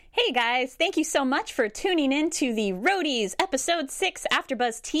Hey guys, thank you so much for tuning in to the Roadies Episode 6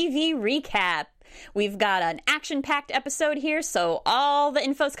 AfterBuzz TV recap. We've got an action-packed episode here, so all the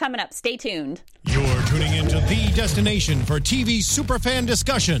info's coming up. Stay tuned. You're tuning into the destination for TV superfan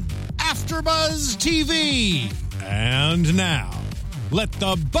discussion, AfterBuzz TV. And now, let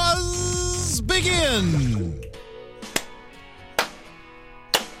the buzz begin.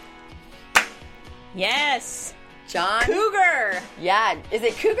 Yes. John Cougar. Yeah, is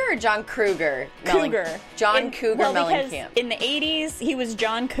it Cougar or John Kruger? Cougar. John Cougar Mellencamp. Because in the 80s, he was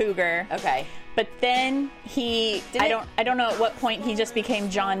John Cougar. Okay. But then I don't know at what point he just became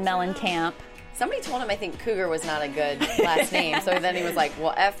John Mellencamp. Somebody told him I think Cougar was not a good last name, so then he was like,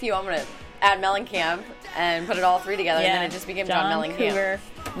 well, F you, I'm going to add Mellencamp and put it all three together, and then it just became John Mellencamp. Cougar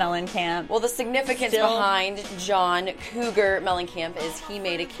Mellencamp. Well, the significance behind John Cougar Mellencamp is he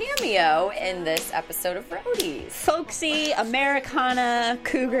made a cameo in this episode of Roadies. Folksy, Americana,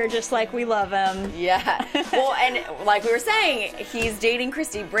 Cougar, just like we love him. Yeah. Well, and like we were saying, he's dating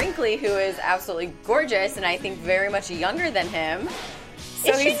Christy Brinkley, who is absolutely gorgeous, and I think very much younger than him.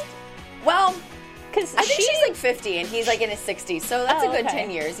 So is she? Well, because I think she's like 50 and he's like in his 60s, so that's a good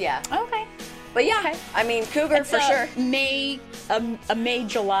 10 years, yeah. Okay. But yeah, I mean, Cougar for sure. A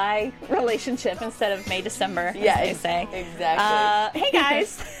May-July relationship instead of May-December, yeah, as they say. Exactly. Hey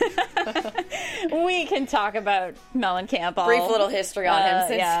guys, we can talk about Mellencamp. Brief little history on him,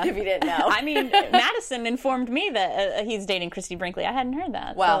 since if you didn't know. I mean, Madison informed me that he's dating Christy Brinkley. I hadn't heard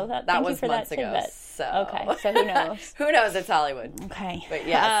that. Well, so that was months ago. So. Okay, so who knows? Who knows? It's Hollywood. Okay. But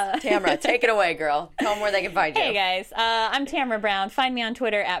yes, Tamara, take it away, girl. Tell them where they can find you. Hey guys, I'm Tamara Brown. Find me on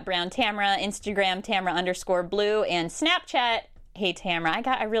Twitter at BrownTamara, Instagram Tamara_blue, and Snapchat. Hey Tamara,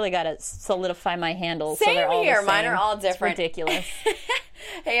 I really got to solidify my handles. Same so they're all here. The same. Mine are all different. It's ridiculous.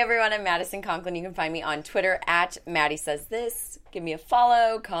 Hey everyone, I'm Madison Conklin. You can find me on Twitter at Maddie Says This. Give me a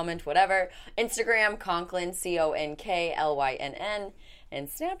follow, comment, whatever. Instagram Conklin, CONKLYNN. And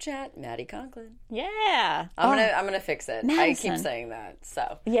Snapchat, Maddie Conklin. Yeah. I'm gonna fix it. Madison. I keep saying that.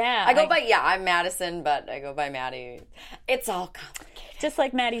 So yeah. I'm Madison, but I go by Maddie. It's all complicated. Just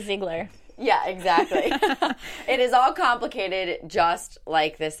like Maddie Ziegler. Yeah, exactly. It is all complicated, just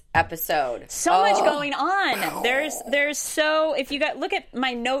like this episode. So much going on. There's so if you look at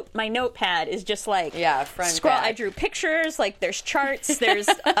my notepad is just like scroll. I drew pictures, like there's charts, there's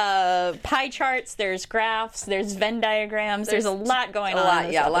pie charts, there's graphs, there's Venn diagrams. There's a lot going on.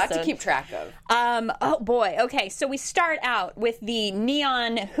 A lot to keep track of. Oh boy. Okay, so we start out with the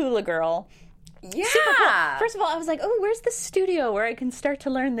neon hula girl. Yeah. Super cool. First of all, I was like, oh, where's the studio where I can start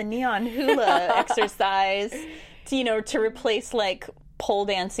to learn the neon hula exercise to replace like pole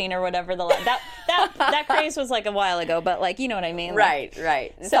dancing or whatever that craze was like a while ago, but like, you know what I mean? Right.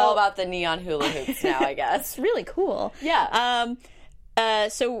 It's all about the neon hula hoops now, I guess. It's really cool. Yeah.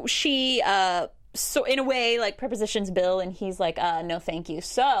 So she so in a way like prepositions Bill, and he's like, no thank you.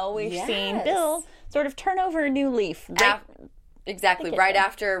 So we've seen Bill sort of turn over a new leaf. Exactly. Right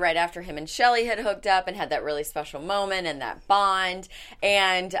after him and Shelley had hooked up and had that really special moment and that bond.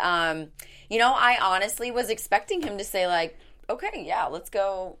 And, I honestly was expecting him to say like, okay, yeah, let's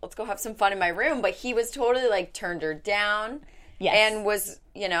go have some fun in my room. But he was totally like turned her down. Yes. And was,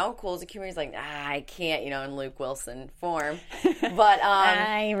 cool as a cucumber. He's like, I can't, in Luke Wilson form. But,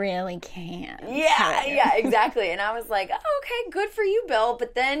 I really can't. Yeah, exactly. And I was like, oh, okay, good for you, Bill.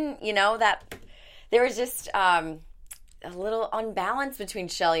 But then, that there was just, a little unbalance between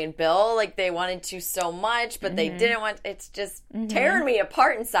Shelley and Bill. Like, they wanted to so much, but they didn't want... It's just tearing me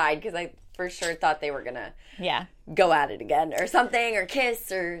apart inside, because I for sure thought they were going to go at it again or something, or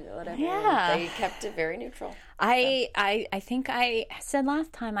kiss or whatever. Yeah. They kept it very neutral. I think I said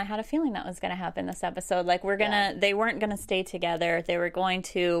last time I had a feeling that was going to happen this episode. Like, they weren't going to stay together. They were going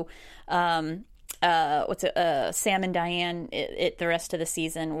to... Sam and Diane the rest of the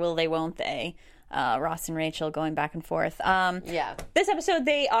season. Will they, won't they? Ross and Rachel going back and forth. This episode,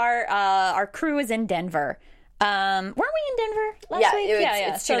 our crew is in Denver. Weren't we in Denver last week?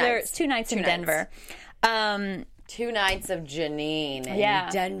 It's so there's 2 nights in Denver. 2 nights of Janine in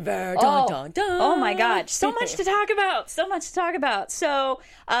Denver. Dun. Oh my gosh. So much to talk about. So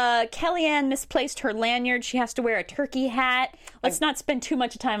Kellyanne misplaced her lanyard. She has to wear a turkey hat. Let's not spend too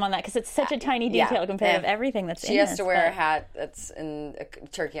much time on that because it's such a tiny detail compared to everything that's in this. She has to wear a hat that's in a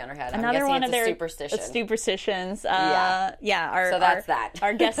turkey on her head. Another one of their superstitions. So that's that.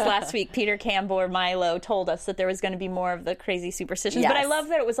 Our guest last week, Peter Campbell or Milo, told us that there was going to be more of the crazy superstitions. Yes. But I love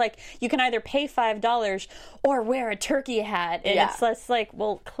that it was like, you can either pay $5 or wear a turkey hat. And it's less like,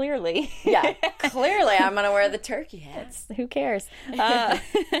 well, clearly. Yeah, clearly I'm going to wear the turkey hat. Who cares?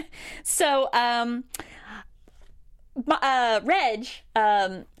 Reg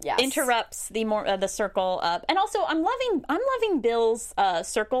interrupts the circle up, and also I'm loving Bill's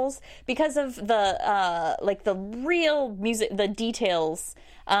circles because of the real music, the details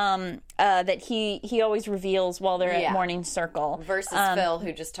that he always reveals while they're at morning circle versus Phil,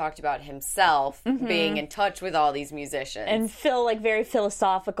 who just talked about himself being in touch with all these musicians, and Phil very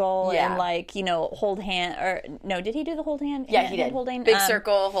philosophical and hold hand, or no, did he do the hold hand? Yeah, he did. Holding big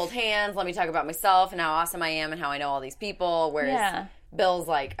circle, hold hands. Let me talk about myself and how awesome I am and how I know all these people. Whereas Bill's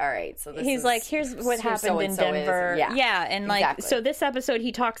like, all right, so this he's like, here's what happened in Denver. And exactly. So this episode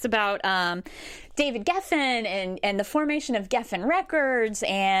he talks about David Geffen and the formation of Geffen Records,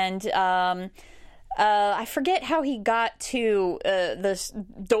 and I forget how he got to the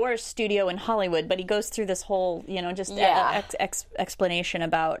Doors studio in Hollywood, but he goes through this whole, explanation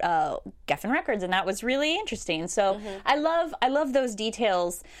about Geffen Records, and that was really interesting. So I love those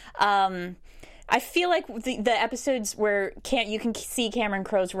details. I feel like the episodes where you can see Cameron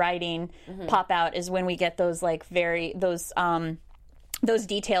Crowe's writing pop out is when we get those those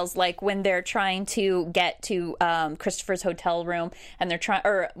details, like when they're trying to get to Christopher's hotel room, and they're trying,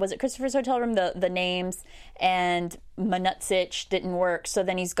 or was it Christopher's hotel room? The names, and Manutsich didn't work, so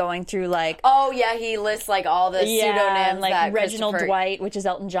then he's going through he lists all the pseudonyms, like that Reginald Dwight, which is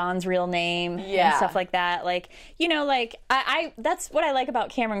Elton John's real name, and stuff like that. I that's what I like about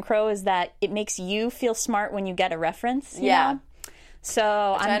Cameron Crowe, is that it makes you feel smart when you get a reference. You know?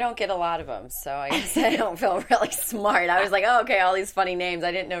 So I don't get a lot of them, so I guess I don't feel really smart. I was like, oh, okay, all these funny names.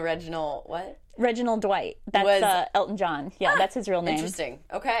 I didn't know Reginald Dwight. That's Elton John. Yeah, that's his real name. Interesting.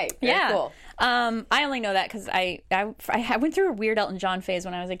 Okay. Very cool. I only know that because I went through a weird Elton John phase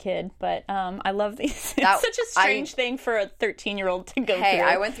when I was a kid, but I love these. It's such a strange thing for a 13-year-old to go through. Hey,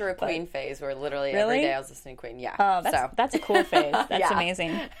 I went through a Queen phase where literally every day I was listening to Queen. Yeah. Oh, that's a cool phase. That's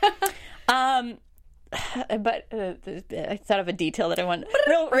amazing. But I thought of a detail that I want.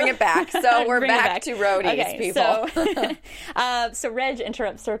 Bring it back. So we're back to roadies, people. So Reg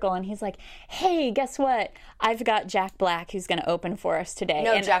interrupts Circle, and he's like, "Hey, guess what? I've got Jack Black who's going to open for us today."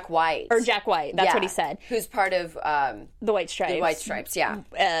 No, Jack White. Or Jack White. That's what he said. Who's part of the White Stripes. The White Stripes, yeah.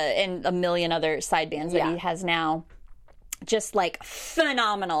 And a million other side bands that he has now. Just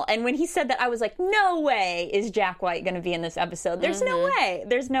phenomenal. And when he said that, I was like, "No way is Jack White going to be in this episode. There's no way.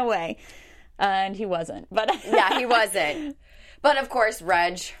 There's no way." And he wasn't. But yeah, he wasn't. But of course,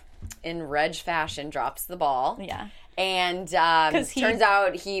 Reg, in Reg fashion, drops the ball. Yeah. And turns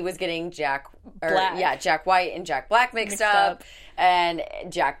out he was getting Jack White and Jack Black mixed up. And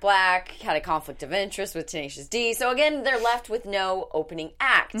Jack Black had a conflict of interest with Tenacious D. So again, they're left with no opening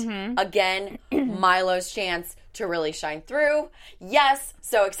act. Again, Milo's chance to really shine through. Yes,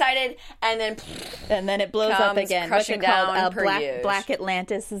 so excited, and then it blows up again. Crushing down Black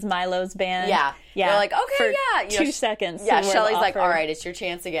Atlantis is Milo's band. Yeah. They're like, okay, for 2 seconds. Yeah, Shelley's like, all right, it's your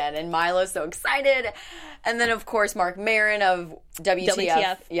chance again, and Milo's so excited. And then of course Mark Maron of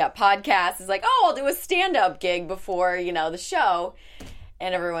WTF podcast is like, oh, I'll do a stand-up gig before the show,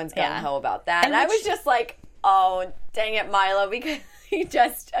 and everyone's gung-ho about that. And I was just like, oh, dang it, Milo, because he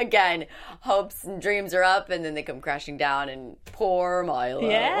just, again, hopes and dreams are up, and then they come crashing down, and poor Milo.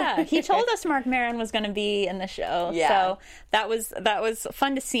 Yeah, he told us Mark Maron was going to be in the show, so that was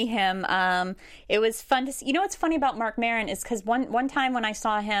fun to see him. It was fun to see. You know what's funny about Mark Maron is because one time when I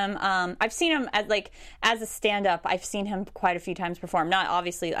saw him, I've seen him as a stand-up. I've seen him quite a few times perform. Not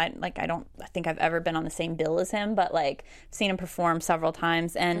obviously, I don't think I've ever been on the same bill as him, but I've seen him perform several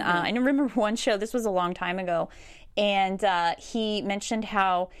times. And I remember one show. This was a long time ago. And he mentioned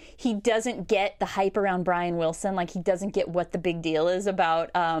how he doesn't get the hype around Brian Wilson. He doesn't get what the big deal is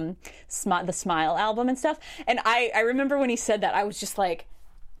about the Smile album and stuff. And I remember when he said that, I was just like,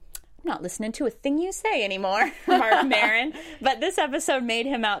 I'm not listening to a thing you say anymore, Mark Maron. But this episode made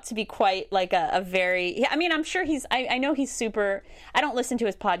him out to be quite a very... I mean, I'm sure I know he's super... I don't listen to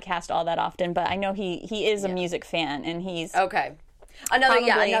his podcast all that often, but I know he is a music fan, and he's... Okay.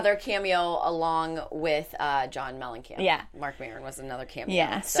 Another cameo along with John Mellencamp. Yeah. Mark Maron was another cameo.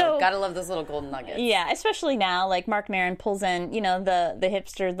 Yeah. So gotta love those little golden nuggets. Yeah, especially now, Mark Maron pulls in, the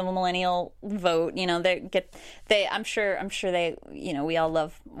hipster, the millennial vote. I'm sure they, we all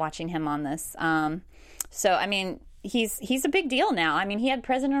love watching him on this. So I mean, he's a big deal now. I mean, he had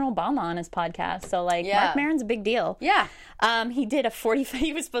President Obama on his podcast, so Mark Maron's a big deal. Yeah. He did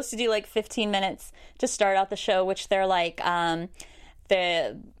he was supposed to do 15 minutes to start out the show, which they're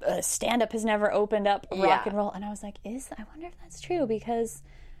the stand-up has never opened up rock and roll. And I was like, I wonder if that's true, because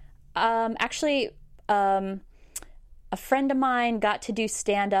actually a friend of mine got to do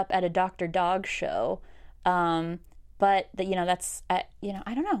stand-up at a Dr. Dog show But that's I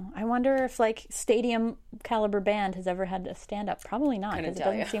don't know. I wonder if like stadium caliber band has ever had a stand up. Probably not, because it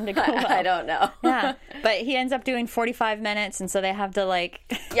doesn't seem to go well. I don't know. Yeah, but he ends up doing 45 minutes, and so they have to like.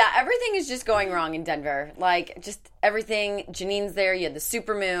 Yeah, everything is just going wrong in Denver. Like just everything. Janine's there. You had the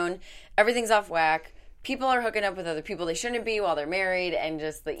supermoon. Everything's off whack. People are hooking up with other people they shouldn't be while they're married, and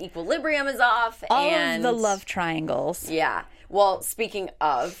just the equilibrium is off. All and of the love triangles. Yeah. Well, speaking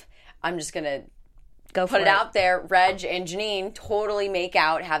of, I'm just gonna put it out there. Reg and Janine totally make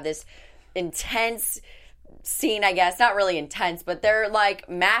out, have this intense scene, I guess. Not really intense, but they're like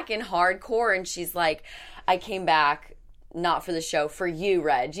macking hardcore, and she's like, I came back not for the show, for you,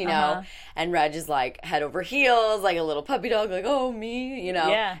 Reg, And Reg is like head over heels, like a little puppy dog, like, oh, me,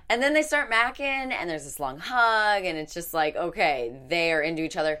 Yeah. And then they start macking, and there's this long hug, and it's just like, okay, they are into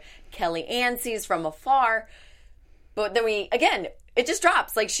each other. Kelly Ann sees from afar, but then it just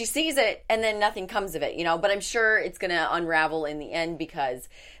drops. Like, she sees it, and then nothing comes of it, But I'm sure it's going to unravel in the end, because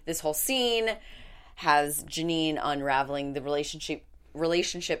this whole scene has Janine unraveling the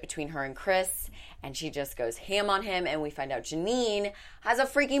relationship between her and Chris, and she just goes ham on him, and we find out Janine has a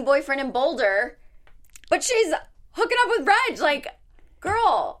freaking boyfriend in Boulder, but she's hooking up with Reg. Like,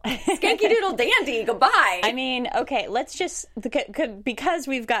 girl, skanky doodle dandy, goodbye. I mean, okay, let's just, because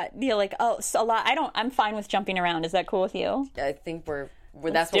we've got, a lot, I'm fine with jumping around. Is that cool with you? I think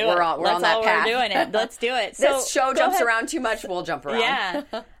that's what we're on. We're on that path. We're doing it. Let's do it. This show jumps around too much. We'll jump around. Yeah.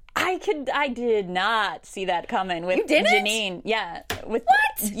 I did not see that coming with you didn't? Janine. Yeah. What?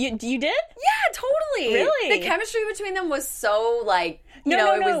 You did? Yeah, totally. Really? The chemistry between them was so, like, it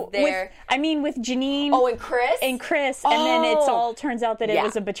was there. With Janine. Oh, and Chris? And then it all turns out that it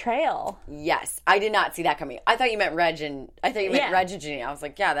was a betrayal. Yes. I did not see that coming. I thought you meant Reg and Janine. I was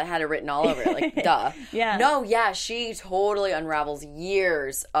like, yeah, that had it written all over it. Like, duh. Yeah. No, yeah, she totally unravels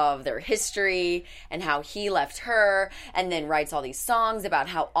years of their history and how he left her, and then writes all these songs about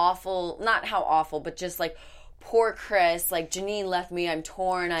not how awful, but just like, poor Chris, like, Janine left me, I'm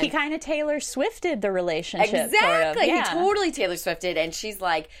torn. He kind of Taylor Swifted the relationship. Exactly. Sort of. Yeah. He totally Taylor Swifted, and she's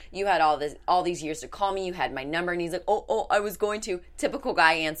like, you had all these years to call me, you had my number, and he's like, oh, I was going to. Typical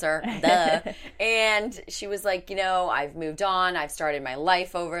guy answer. Duh. And she was like, I've moved on, I've started my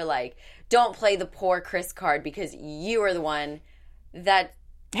life over, like, don't play the poor Chris card, because you are the one that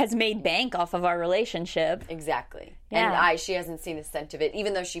has made bank off of our relationship. Exactly. Yeah. And she hasn't seen a cent of it,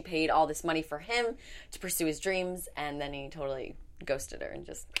 even though she paid all this money for him to pursue his dreams, and then he totally ghosted her and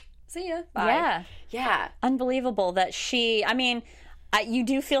just, see ya, bye. Yeah. Yeah. Unbelievable that you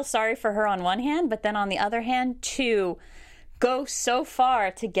do feel sorry for her on one hand, but then on the other hand, to go so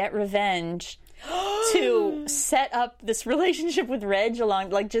far to get revenge, to set up this relationship with Reg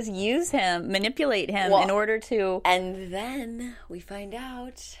just use him, manipulate him in order to... And then we find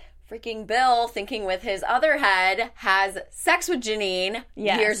out freaking Bill, thinking with his other head, has sex with Janine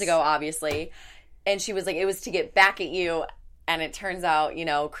years ago, obviously. And she was like, it was to get back at you. And it turns out,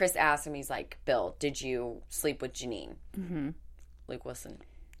 Chris asked him, he's like, Bill, did you sleep with Janine? Mm-hmm. Luke Wilson.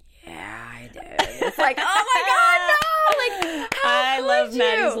 Yeah, I did. It's like, oh my God, no! Like, I love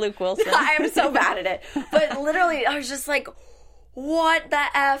Maddie's Luke Wilson. I am so bad at it. But literally, I was just like, what the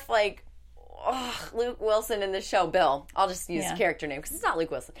F? Like, Luke Wilson in the show. Bill. I'll just use his character name because it's not Luke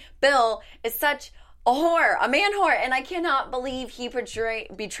Wilson. Bill is such a whore, a man whore, and I cannot believe he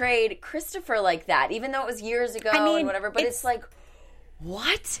betrayed Christopher like that, even though it was years ago and whatever. But it's like,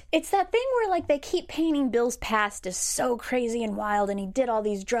 what? It's that thing where, like, they keep painting Bill's past as so crazy and wild, and he did all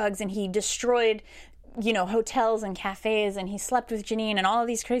these drugs, and he destroyed, hotels and cafes, and he slept with Janine, and all of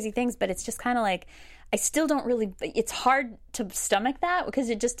these crazy things, but it's just kind of like, I still don't really, it's hard to stomach that, because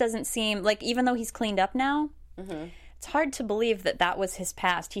it just doesn't seem, like, even though he's cleaned up now, it's hard to believe that was his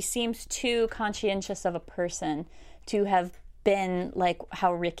past. He seems too conscientious of a person to have been like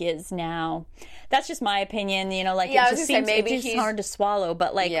how Rick is now. That's just my opinion, it just seems it's hard to swallow,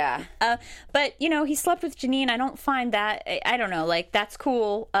 but like but he slept with Janine. I don't find that, I don't know, like, that's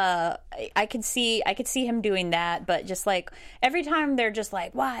cool. I could see him doing that, but just like every time they're just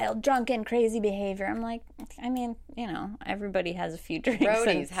like wild, drunken, crazy behavior, I'm like, everybody has a few drinks.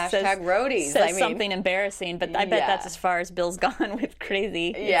 Roadies, #roadies. Says something embarrassing, but I bet that's as far as Bill's gone with crazy,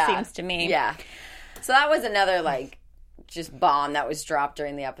 it seems to me. Yeah. So that was another, like, just bomb that was dropped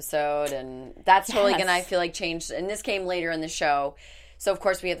during the episode, and that's totally gonna, I feel like, change. And this came later in the show, so of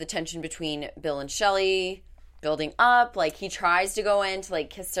course we have the tension between Bill and Shelley building up. Like, he tries to go in to, like,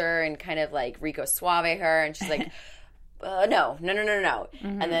 kiss her and kind of like Rico Suave her, and she's like, no.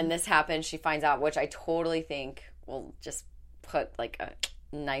 Mm-hmm. And then this happens. She finds out, which I totally think will just put like a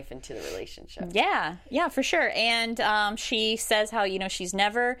knife into the relationship. Yeah, for sure. And she says how, she's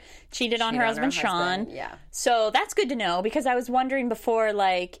never cheated on her husband, Sean. Yeah. So that's good to know, because I was wondering before,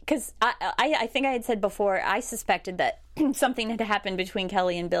 because I think I had said before, I suspected that something had happened between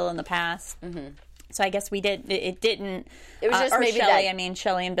Kelly and Bill in the past. Mm-hmm. So I guess it didn't. It was just maybe Shelley,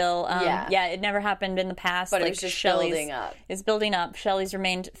 Shelley and Bill. It never happened in the past. But it was just building up. It's building up. Shelley's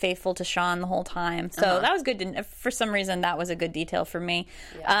remained faithful to Sean the whole time. So that was good. For some reason, that was a good detail for me.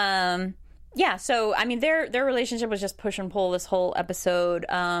 Yeah. So, I mean, their relationship was just push and pull this whole episode.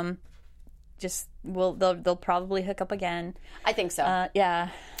 They'll probably hook up again. I think so. Yeah.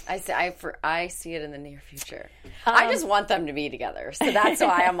 I see it in the near future. I just want them to be together, so that's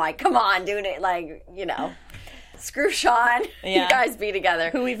why I'm like, come on, dude, screw Sean. Yeah. You guys be together.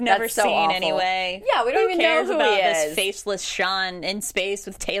 Who we've never seen awful. Anyway. Yeah, we don't even know who about he is. This faceless Sean in space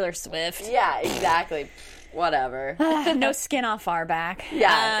with Taylor Swift. Yeah, exactly. Whatever. No skin off our back.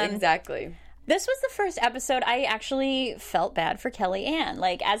 Yeah, exactly. This was the first episode I actually felt bad for Kellyanne.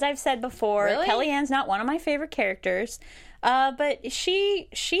 Like, as I've said before, Really? Kellyanne's not one of my favorite characters. But she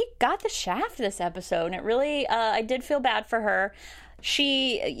got the shaft this episode, and it really, I did feel bad for her.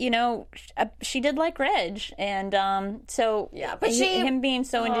 She, she did like Reg, and so yeah, but him being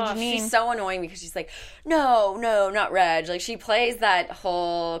so into Janine, she's so annoying because she's like, no, not Reg. Like, she plays that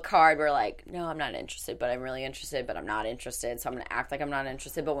whole card where, like, no, I'm not interested, but I'm really interested, but I'm not interested, so I'm gonna act like I'm not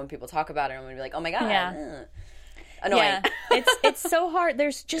interested. But when people talk about it, I'm gonna be like, oh my god, annoying. Yeah, it's so hard.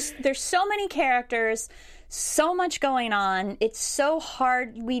 There's so many characters, so much going on. It's so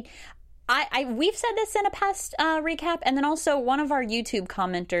hard. We've said this in a past recap, and then also one of our YouTube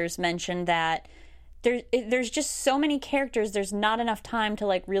commenters mentioned that there's just so many characters. There's not enough time to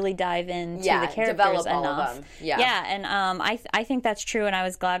like really dive into the characters develop all enough. of them. Yeah, and I think that's true, and I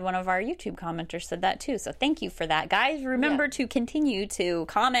was glad one of our YouTube commenters said that too. So thank you for that, guys. Remember to continue to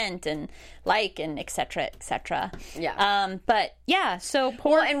comment and like and etc. etc. Yeah. But yeah, so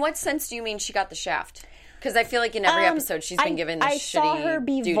Well, in what sense do you mean she got the shaft? Because I feel like in every episode she's been given the shitty saw her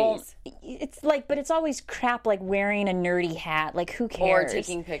be duties. It's like, but it's always crap, like wearing a nerdy hat. Like, who cares? Or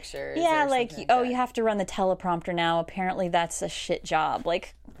taking pictures. Yeah, or like, something you have to run the teleprompter now. Apparently that's a shit job.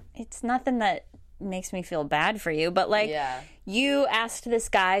 Like, it's nothing that makes me feel bad for you. But, like, you asked this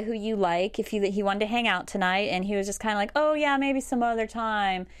guy who you like if he wanted to hang out tonight, and he was just kind of like, oh, yeah, maybe some other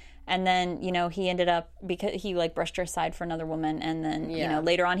time. And then, he ended up, because he, like, brushed her aside for another woman. And then,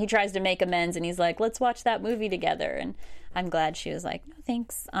 later on, he tries to make amends. And he's like, let's watch that movie together. And I'm glad she was like, no,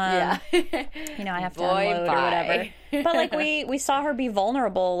 thanks. I have to unload or whatever. But, like, we saw her be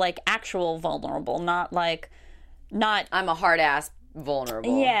vulnerable, like, actual vulnerable. Not, I'm a hard-ass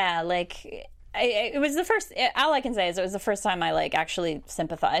vulnerable. Yeah, like, it was the first, all I can say is it was the first time I, like, actually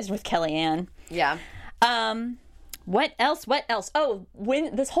sympathized with Kellyanne. Yeah. What else? Oh,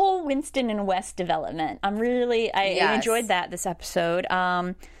 this whole Winston and Wes development. I enjoyed that this episode.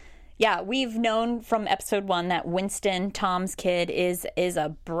 We've known from episode 1 that Winston, Tom's kid, is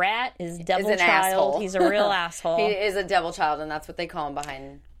a brat, is devil child. Asshole. He's a real asshole. He is a devil child, and that's what they call him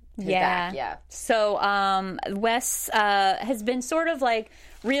behind his back. Yeah. So Wes has been sort of like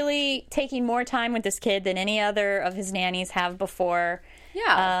really taking more time with this kid than any other of his nannies have before.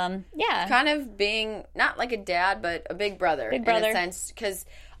 Yeah. Kind of being not like a dad, but a big brother. In a sense, because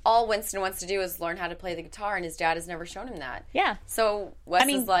all Winston wants to do is learn how to play the guitar, and his dad has never shown him that. Yeah. So Wes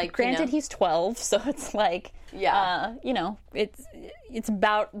is like, granted, he's 12, so it's like, it's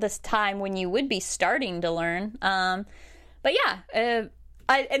about this time when you would be starting to learn. But yeah,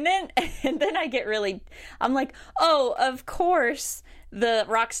 and then I get really, I'm like, oh, of course, the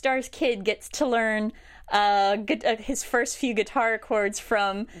rock star's kid gets to learn his first few guitar chords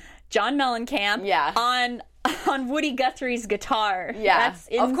from John Mellencamp on Woody Guthrie's guitar. Yeah,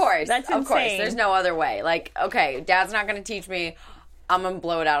 of course. That's insane. Of course. There's no other way. Like, okay, Dad's not going to teach me. I'm going to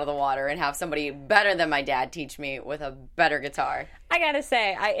blow it out of the water and have somebody better than my dad teach me with a better guitar. I got to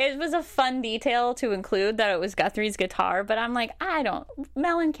say, it was a fun detail to include that it was Guthrie's guitar, but I'm like,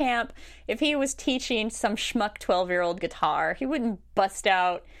 Mellencamp, if he was teaching some schmuck 12-year-old guitar, he wouldn't bust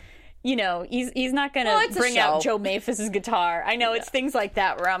out, he's not going to bring out Joe Maphis' guitar. I know it's things like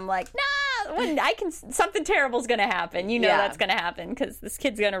that where I'm like, something terrible's going to happen. That's going to happen because this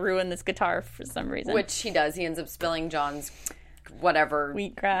kid's going to ruin this guitar for some reason. Which he does. He ends up spilling John's whatever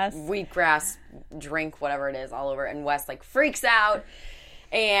wheatgrass drink, whatever it is, all over, and Wes like freaks out.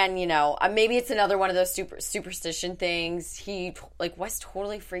 And maybe it's another one of those superstition things. Wes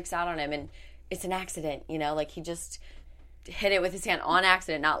totally freaks out on him, and it's an accident. Like he just hit it with his hand on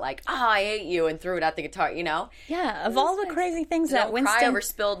accident, not like, I hate you, and threw it at the guitar, you know? Yeah, of all the crazy things that Don't Winston... cry over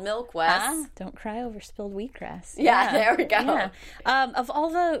spilled milk, Wes. Don't cry over spilled wheatgrass. Yeah, there we go. Yeah. Of all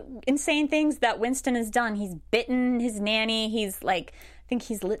the insane things that Winston has done, he's bitten his nanny, he's like, I think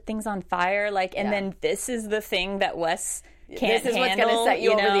he's lit things on fire, like, and then this is the thing that Wes can't handle. This is what's going to set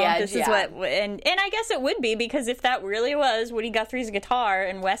you over the edge. This is what, and I guess it would be, because if that really was Woody Guthrie's guitar,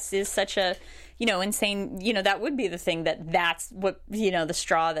 and Wes is such a, insane, that would be the thing that's what, the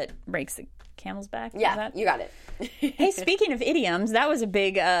straw that breaks the camel's back. Yeah, you got it. Hey, speaking of idioms, that was a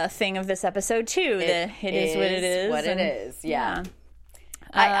big thing of this episode, too. It is what it is. What it is, yeah.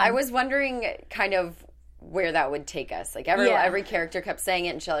 I was wondering kind of where that would take us. Like every character kept saying it,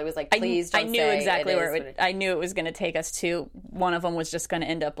 and Shelley was like, "Please don't say." I knew exactly where it is. I knew it was going to take us to. One of them was just going to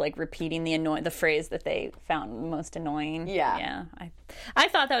end up like repeating the phrase that they found most annoying. Yeah. I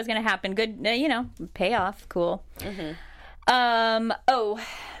thought that was going to happen. Good, payoff. Cool. Mm-hmm.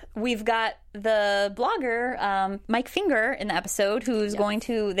 We've got the blogger, Mike Finger, in the episode, who's going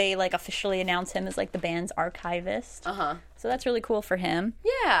to, they like officially announce him as like the band's archivist. So that's really cool for him.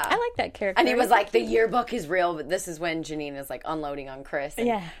 Yeah. I like that character. And he was like, the yearbook is real, but this is when Janine is like unloading on Chris.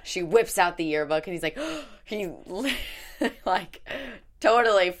 And she whips out the yearbook, and he's like, he like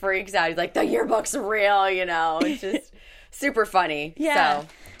totally freaks out. He's like, the yearbook's real, It's just super funny. Yeah. So.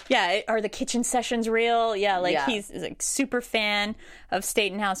 Yeah, are the kitchen sessions real? Yeah, he's like super fan of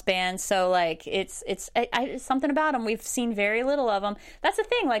State and House Band, so like it's something about him. We've seen very little of him. That's the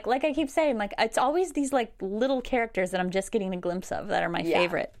thing. Like I keep saying, like it's always these like little characters that I'm just getting a glimpse of that are my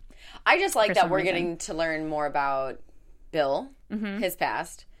favorite. I just like that we're getting to learn more about Bill, his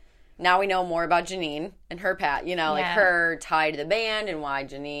past. Now we know more about Janine and her past. Like her tie to the band and why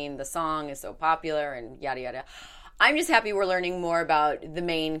Janine, the song, is so popular and yada yada. I'm just happy we're learning more about the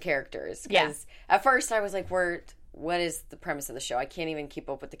main characters. Because at first I was like, what is the premise of the show? I can't even keep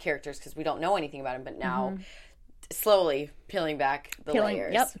up with the characters because we don't know anything about them. But now, slowly peeling back the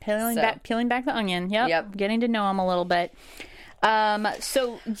layers. Yep, peeling back the onion. Yep, getting to know them a little bit.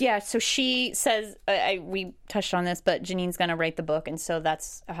 So she says, we touched on this, but Janine's going to write the book. And so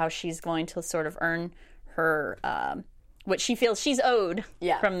that's how she's going to sort of earn her... what she feels she's owed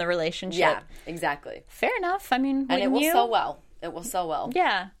from the relationship. Yeah, exactly. Fair enough. I mean, and it will sell well. It will sell well.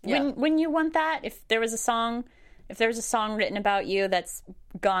 Yeah. When you want that, if there's a song written about you that's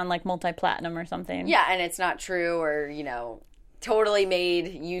gone like multi-platinum or something. Yeah, and it's not true or, totally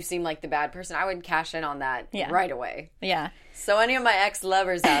made you seem like the bad person, I would cash in on that right away. Yeah. So any of my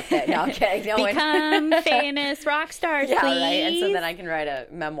ex-lovers out there, no, okay. No Become famous rock stars, please. Right. And so then I can write a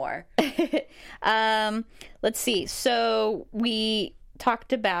memoir. Let's see. So we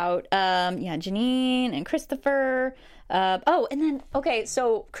talked about, Janine and Christopher. So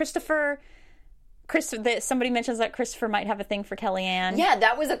somebody mentions that Christopher might have a thing for Kellyanne. Yeah,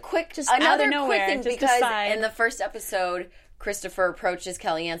 that was a quick, another quick thing, because aside. In the first episode, Christopher approaches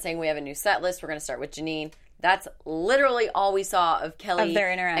Kellyanne saying, we have a new set list, we're going to start with Janine. That's literally all we saw of Kelly of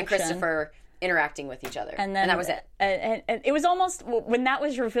their interaction. And Christopher interacting with each other. And that was it. And it was almost, when that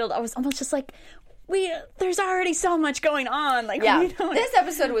was revealed, I was almost just like, there's already so much going on. Like, this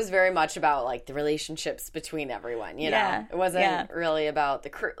episode was very much about like the relationships between everyone. It wasn't really about the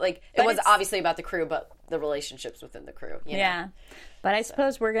crew. Like, it was obviously about the crew, but the relationships within the crew. Yeah, but I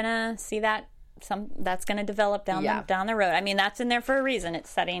suppose we're gonna see that that's gonna develop down the road. I mean, that's in there for a reason. It's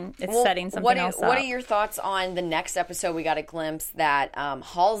setting something else up. What are your thoughts on the next episode? We got a glimpse that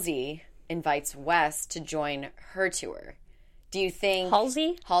Halsey invites Wes to join her tour. Do you think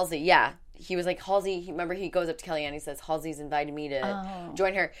Halsey? Halsey, yeah. He was like, Halsey, remember he goes up to Kellyanne and he says, Halsey's invited me to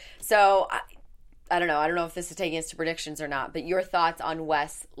join her. So, I don't know. I don't know if this is taking us to predictions or not, but your thoughts on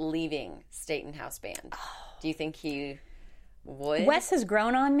Wes leaving State and House Band. Do you think he would? Wes has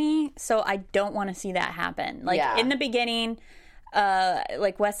grown on me, so I don't want to see that happen. Like, in the beginning...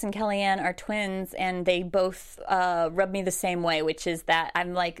 like Wes and Kellyanne are twins, and they both rub me the same way, which is that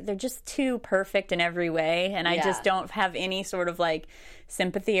I'm like, they're just too perfect in every way, and I just don't have any sort of like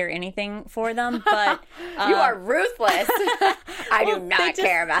sympathy or anything for them. But you are ruthless. I do not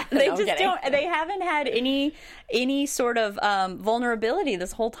care about them. They just don't. They haven't had any sort of vulnerability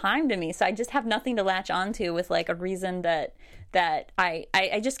this whole time to me, so I just have nothing to latch onto with like a reason that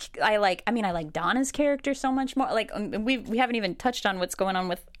I like. I mean, I like Donna's character so much more. Like, we haven't even touched on what's going on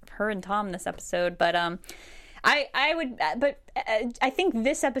with her and Tom this episode, but I think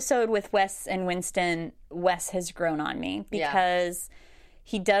this episode with Wes and Winston, Wes has grown on me because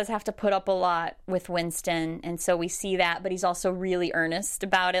he does have to put up a lot with Winston, and so we see that, but he's also really earnest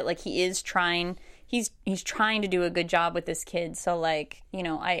about it. Like, he is trying he's trying to do a good job with this kid. So like, you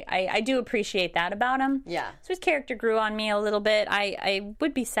know, I do appreciate that about him. Yeah. So his character grew on me a little bit. I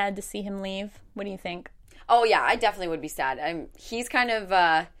would be sad to see him leave. What do you think? Oh yeah, I definitely would be sad. He's kind of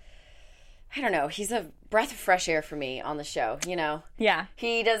I don't know, he's a breath of fresh air for me on the show, you know? Yeah.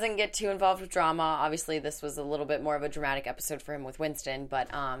 He doesn't get too involved with drama. Obviously, this was a little bit more of a dramatic episode for him with Winston, but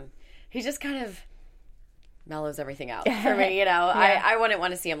he just kind of mellows everything out for me, you know? Yeah. I wouldn't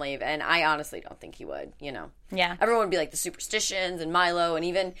want to see him leave, and I honestly don't think he would, you know? Yeah. Everyone would be like the Superstitions and Milo, and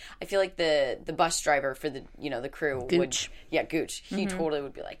even I feel like the bus driver for the, you know, the crew Gooch. Gooch. He totally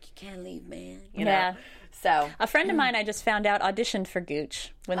would be like, you can't leave, man, you Yeah. know? So A friend of mine I just found out auditioned for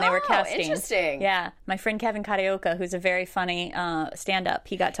Gooch when they were casting. Interesting. Yeah. My friend Kevin Karaoke, who's a very funny stand-up,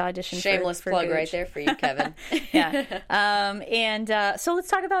 he got to audition shameless for plug Gooch. right there for you, Kevin. Yeah. So let's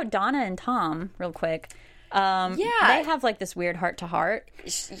talk about Donna and Tom real quick. They have like this weird heart-to-heart.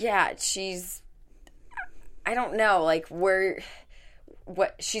 Yeah, she's, I don't know, like,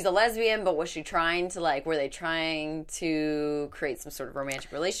 she's a lesbian, but was she trying to, like, were they trying to create some sort of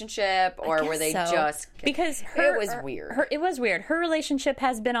romantic relationship, or were they just, because it was weird. It was weird. Her relationship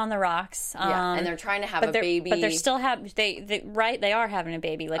has been on the rocks. Yeah, and they're trying to have a baby. But they're still they are having a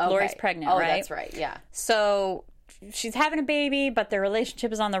baby. Like, Lori's pregnant, right? Oh, that's right, yeah. So she's having a baby, but their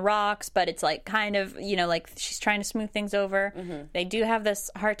relationship is on the rocks, but it's like kind of, you know, like she's trying to smooth things over. Mm-hmm. They do have this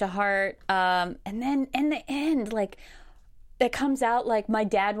heart-to-heart. And then in the end, like, it comes out like my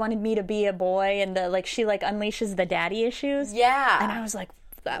dad wanted me to be a boy, and she like unleashes the daddy issues. Yeah. And I was like,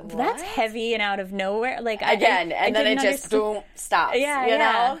 that's heavy and out of nowhere. Like, again, and then it just boom, stops. Yeah, you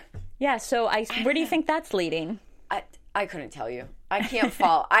know? Yeah, so where do you think that's leading? I couldn't tell you. I can't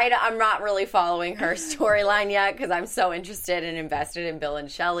follow. I'm not really following her storyline yet because I'm so interested and invested in Bill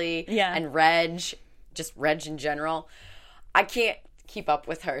and Shelley and Reg, just Reg in general. I can't keep up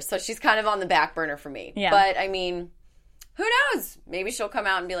with her, so she's kind of on the back burner for me. Yeah. But, I mean, who knows? Maybe she'll come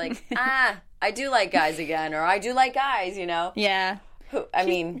out and be like, I do like guys again, or I do like guys, you know? Yeah.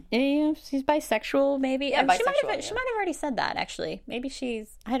 She's bisexual, maybe. Yeah, bisexual. She might have already said that, actually. Maybe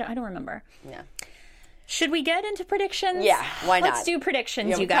I don't remember. Yeah. Should we get into predictions? Yeah, why not? Let's do predictions,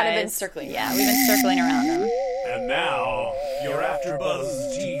 you guys. We've kind of been circling. Yeah, we've been circling around them. And now, your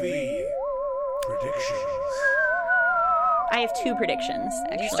AfterBuzz TV predictions. I have two predictions,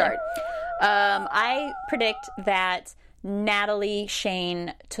 actually. You start. I predict that Natalie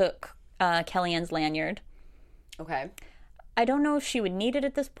Shane took Kellyanne's lanyard. Okay. I don't know if she would need it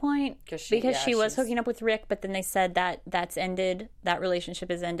at this point because she was hooking up with Rick, but then they said that that's ended. That relationship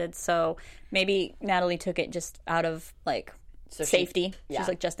has ended. So maybe Natalie took it just out of like safety. She's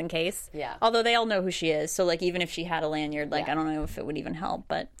like, just in case. Yeah. Although they all know who she is. So like, even if she had a lanyard, like, I don't know if it would even help,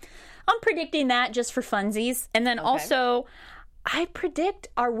 but I'm predicting that just for funsies. And then also I predict,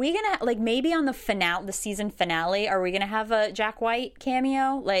 are we going to, like, maybe on the season finale, are we going to have a Jack White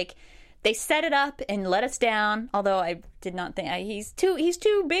cameo? Like, they set it up and let us down. Although I did not think he's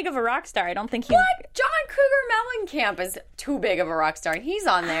too big of a rock star. I don't think he's. What? John Cougar Mellencamp is too big of a rock star, and he's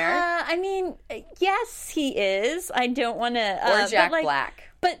on there. I mean, yes, he is. I don't want to. Or Jack Black.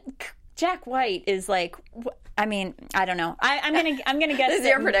 But Jack White is like. I mean, I don't know. I'm gonna guess. This is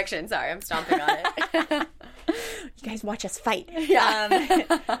your prediction. Sorry, I'm stomping on it. You guys watch us fight.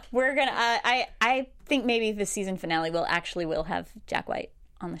 Yeah. We're gonna. I think maybe the season finale will have Jack White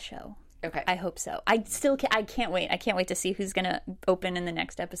on the show. Okay. I hope so. I can't wait. I can't wait to see who's going to open in the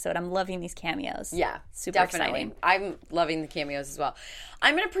next episode. I'm loving these cameos. Yeah. Super definitely. exciting. I'm loving the cameos as well.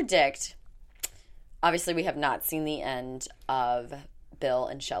 I'm going to predict, obviously we have not seen the end of Bill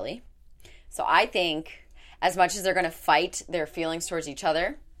and Shelley. So I think as much as they're going to fight their feelings towards each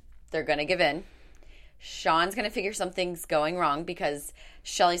other, they're going to give in. Sean's going to figure something's going wrong because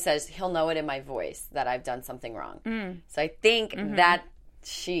Shelley says he'll know it in my voice that I've done something wrong. So I think that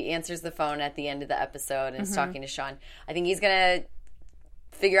she answers the phone at the end of the episode and is talking to Sean. I think he's going to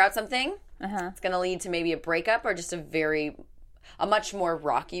figure out something. It's going to lead to maybe a breakup or just a much more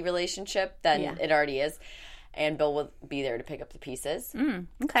rocky relationship than it already is. And Bill will be there to pick up the pieces.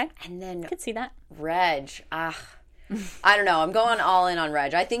 Okay. And then I could see that. Reg. I don't know. I'm going all in on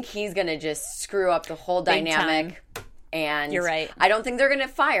Reg. I think he's going to just screw up the whole dynamic. And you're right. I don't think they're going to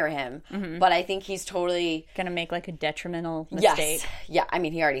fire him, but I think he's totally going to make like a detrimental mistake. Yes. Yeah, I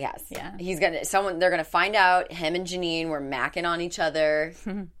mean, he already has. Yeah. He's going to they're going to find out him and Janine were macking on each other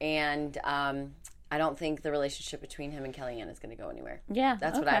and I don't think the relationship between him and Kellyanne is going to go anywhere. Yeah.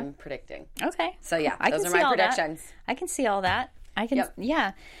 That's what I'm predicting. Okay. So yeah, I those can are see my all predictions. That. I can see all that. I can Yep.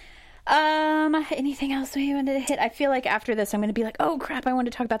 yeah. Anything else we wanted to hit? I feel like after this, I'm going to be like, oh crap, I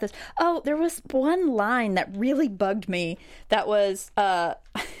wanted to talk about this. Oh, there was one line that really bugged me. That was the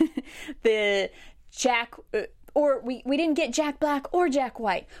Jack. Or we didn't get Jack Black or Jack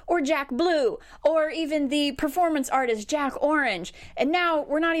White or Jack Blue or even the performance artist Jack Orange. And now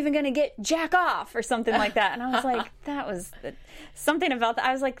we're not even going to get Jack Off or something like that. And I was like, that was something about that.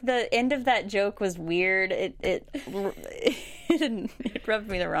 I was like, the end of that joke was weird. It rubbed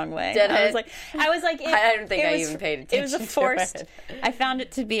me the wrong way. Did it? I was like, I don't think I even paid attention. It was a forced. I found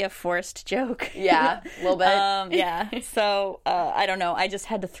it to be a forced joke. Yeah, a little bit. Yeah. So I don't know. I just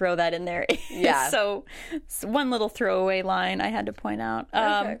had to throw that in there. Yeah. So it's one little throwaway line I had to point out.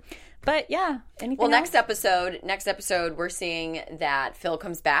 Okay. But yeah. Anything Well, else? next episode, we're seeing that Phil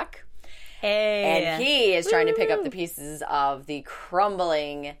comes back. Hey. And he is trying to pick up the pieces of the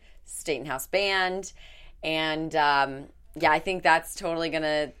crumbling Staten House band. And I think that's totally going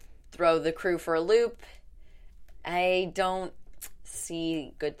to throw the crew for a loop. I don't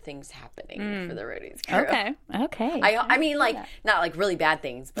see good things happening for the Roadies crew. Okay. I mean, like, not like really bad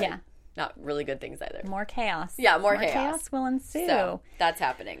things, but Yeah. not really good things either. More chaos. Yeah, more chaos. chaos Will ensue. So that's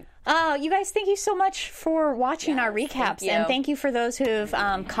happening. You guys, thank you so much for watching our recaps, thank you. and thank you for those who've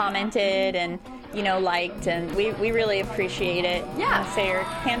commented and liked, and we really appreciate it. Yeah. Say your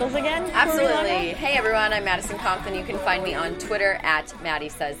handles again. Absolutely. Hey everyone, I'm Madison Conklin. You can find me on Twitter at Maddie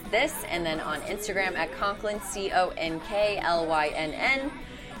Says This, and then on Instagram at Conklin, CONKLYNN.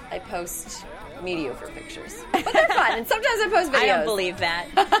 I post mediocre pictures, but they're fun, and sometimes I post videos. I don't believe that.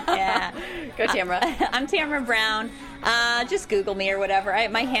 Yeah. Go Tamara. I'm Tamara Brown. Just Google me or whatever.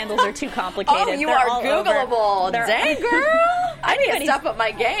 My handles are too complicated. Oh, you They're are all Googleable. over. Dang, girl. I need to step up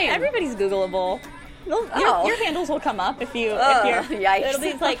my game. Everybody's Googleable. Your handles will come up if you're. Yikes. It'll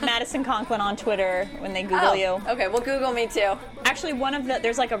be like Madison Conklin on Twitter when they Google you. Okay, well, Google me too. Actually,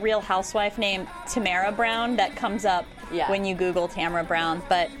 there's like a Real Housewife named Tamara Brown that comes up when you Google Tamara Brown.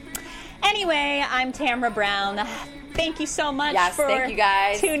 But anyway, I'm Tamara Brown. Thank you so much for thank you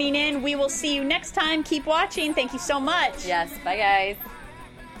guys. tuning in. We will see you next time. Keep watching. Thank you so much. Yes, bye guys.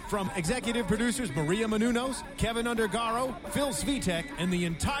 From executive producers Maria Menounos, Kevin Undergaro, Phil Svitek, and the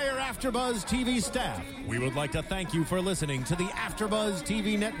entire AfterBuzz TV staff, we would like to thank you for listening to the AfterBuzz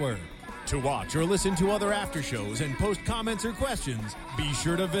TV network. To watch or listen to other after shows and post comments or questions, be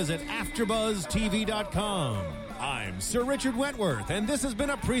sure to visit AfterBuzzTV.com. I'm Sir Richard Wentworth, and this has been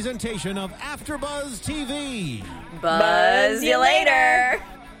a presentation of AfterBuzz TV. Buzz you later.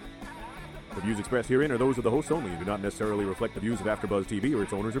 The views expressed herein are those of the hosts only and do not necessarily reflect the views of AfterBuzz TV or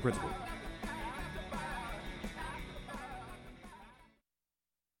its owners or principals.